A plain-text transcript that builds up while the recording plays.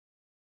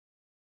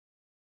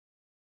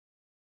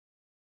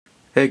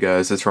Hey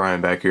guys, it's Ryan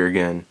back here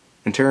again,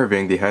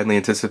 interviewing the highly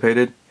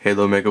anticipated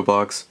Halo Mega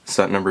Bloks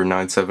set number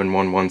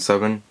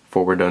 97117,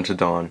 Forward Unto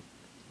Dawn.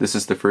 This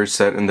is the first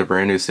set in the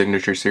brand new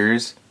Signature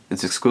series.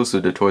 It's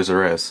exclusive to Toys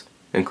R Us,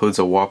 includes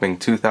a whopping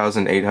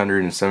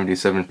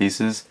 2,877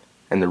 pieces,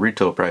 and the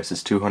retail price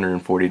is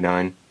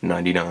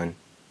 $249.99.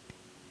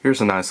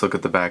 Here's a nice look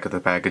at the back of the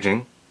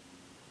packaging.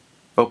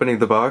 Opening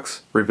the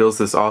box reveals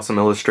this awesome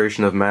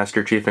illustration of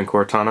Master Chief and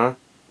Cortana,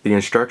 the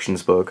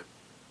instructions book,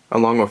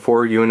 along with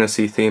 4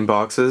 UNSC theme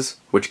boxes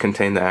which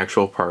contain the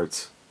actual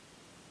parts.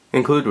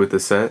 Included with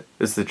the set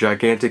is the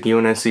gigantic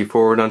UNSC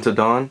Forward Unto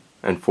Dawn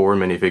and 4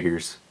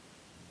 minifigures.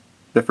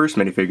 The first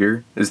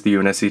minifigure is the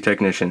UNSC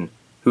Technician,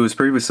 who was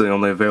previously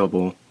only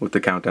available with the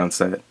Countdown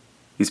set.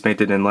 He's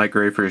painted in light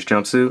gray for his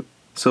jumpsuit,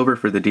 silver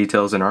for the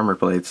details and armor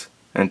plates,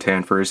 and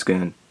tan for his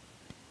skin.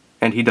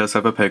 And he does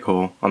have a peg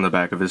hole on the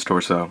back of his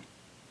torso.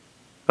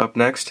 Up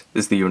next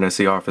is the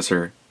UNSC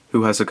Officer,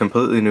 who has a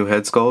completely new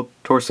head sculpt,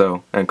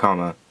 torso, and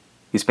comma.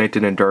 He's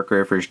painted in dark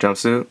gray for his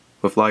jumpsuit,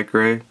 with light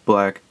gray,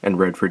 black, and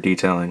red for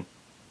detailing.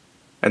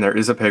 And there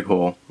is a peg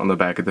hole on the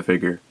back of the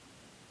figure.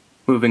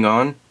 Moving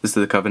on is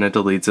the Covenant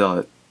Elite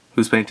Zealot,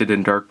 who's painted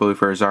in dark blue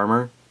for his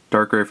armor,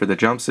 dark gray for the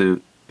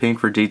jumpsuit, pink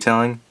for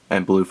detailing,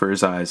 and blue for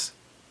his eyes.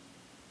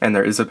 And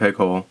there is a peg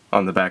hole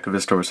on the back of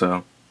his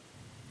torso.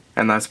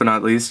 And last but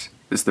not least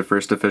is the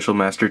first official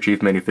Master Chief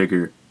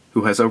minifigure,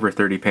 who has over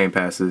 30 paint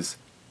passes.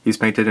 He's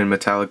painted in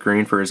metallic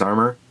green for his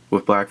armor,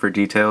 with black for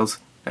details,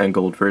 and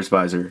gold for his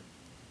visor.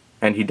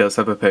 And he does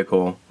have a peg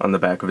hole on the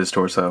back of his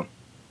torso.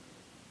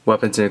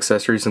 Weapons and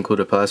accessories include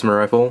a plasma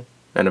rifle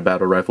and a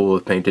battle rifle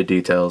with painted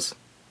details.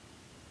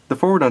 The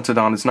Forward Unto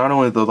Dawn is not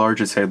only the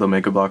largest Halo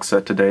Mega Bloks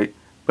set to date,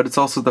 but it's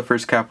also the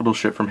first capital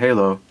ship from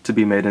Halo to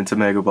be made into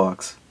Mega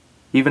Bloks.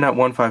 Even at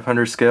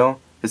 1/500 scale,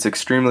 it's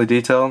extremely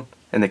detailed,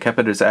 and they kept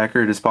it as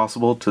accurate as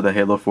possible to the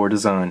Halo 4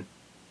 design.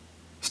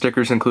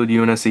 Stickers include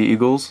UNSC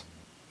Eagles,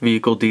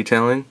 vehicle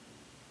detailing,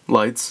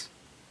 lights,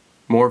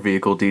 more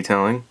vehicle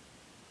detailing,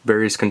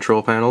 various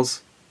control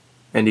panels,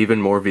 and even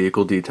more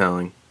vehicle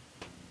detailing.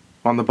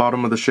 On the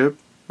bottom of the ship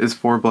is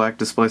 4 black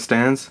display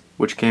stands,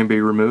 which can be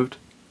removed.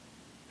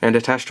 And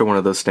attached to one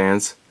of those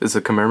stands is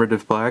a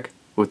commemorative plaque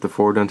with the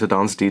Forward Unto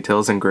Dawn's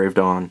details engraved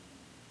on.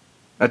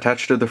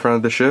 Attached to the front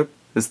of the ship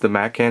is the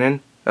MAC cannon,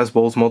 as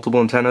well as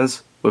multiple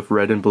antennas with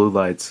red and blue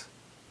lights.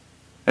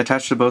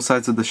 Attached to both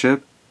sides of the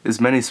ship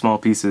is many small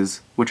pieces,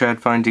 which add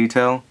fine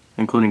detail,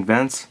 including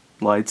vents,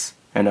 lights,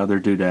 and other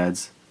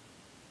doodads.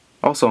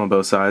 Also on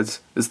both sides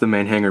is the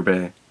main hangar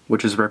bay,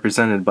 which is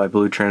represented by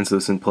blue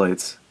translucent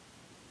plates.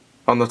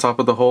 On the top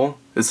of the hull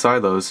is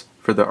silos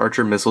for the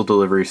Archer missile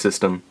delivery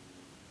system.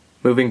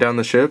 Moving down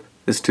the ship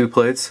is 2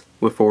 plates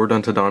with Forward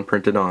Unto Dawn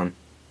printed on.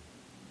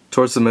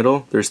 Towards the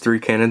middle there's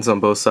 3 cannons on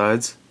both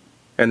sides,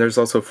 and there's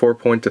also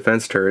 4-point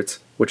defense turrets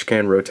which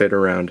can rotate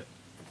around.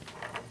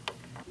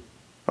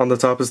 On the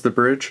top is the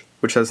bridge,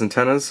 which has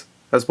antennas,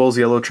 as well as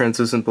yellow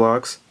translucent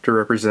blocks to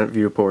represent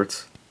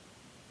viewports.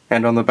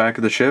 And on the back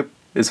of the ship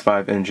is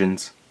 5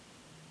 engines.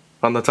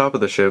 On the top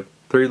of the ship,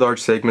 3 large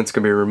segments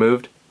can be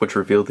removed, which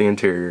reveal the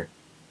interior.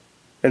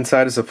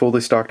 Inside is a fully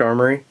stocked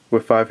armory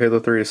with 5 Halo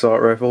 3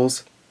 assault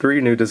rifles,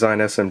 3 new design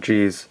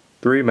SMGs,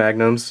 3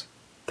 magnums,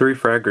 3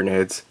 frag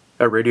grenades,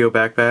 a radio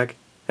backpack,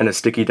 and a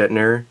sticky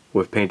detonator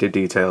with painted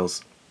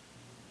details.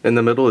 In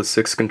the middle is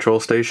 6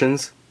 control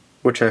stations,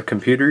 which have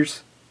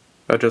computers,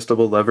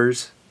 adjustable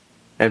levers,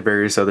 and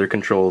various other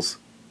controls.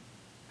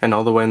 And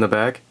all the way in the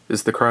back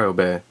is the cryo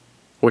bay,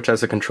 which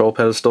has a control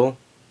pedestal,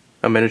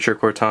 a miniature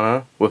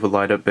Cortana with a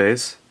light-up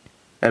base,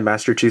 and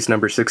Master Chief's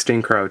number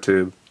 16 cryo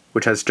tube,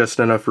 which has just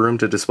enough room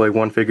to display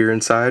 1 figure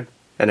inside,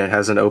 and it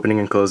has an opening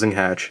and closing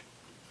hatch.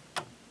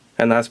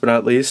 And last but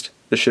not least,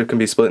 the ship can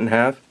be split in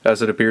half,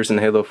 as it appears in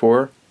Halo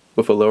 4,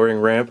 with a lowering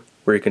ramp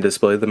where you can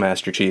display the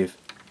Master Chief.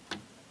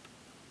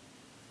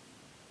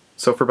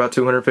 So for about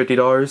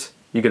 $250,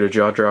 you get a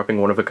jaw-dropping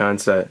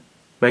one-of-a-kind set.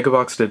 Mega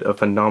Bloks did a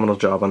phenomenal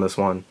job on this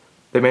one.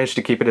 They managed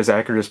to keep it as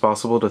accurate as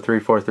possible to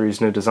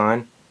 343's new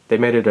design. They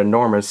made it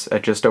enormous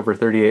at just over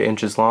 38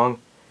 inches long,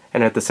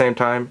 and at the same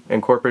time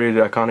incorporated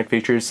iconic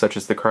features such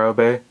as the cryo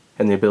bay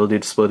and the ability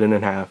to split it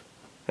in half.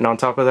 And on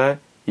top of that,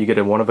 you get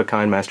a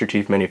one-of-a-kind Master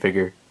Chief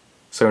minifigure.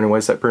 So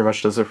anyways, that pretty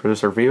much does it for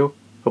this review.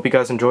 Hope you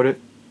guys enjoyed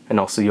it, and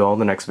I'll see you all in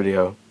the next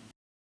video.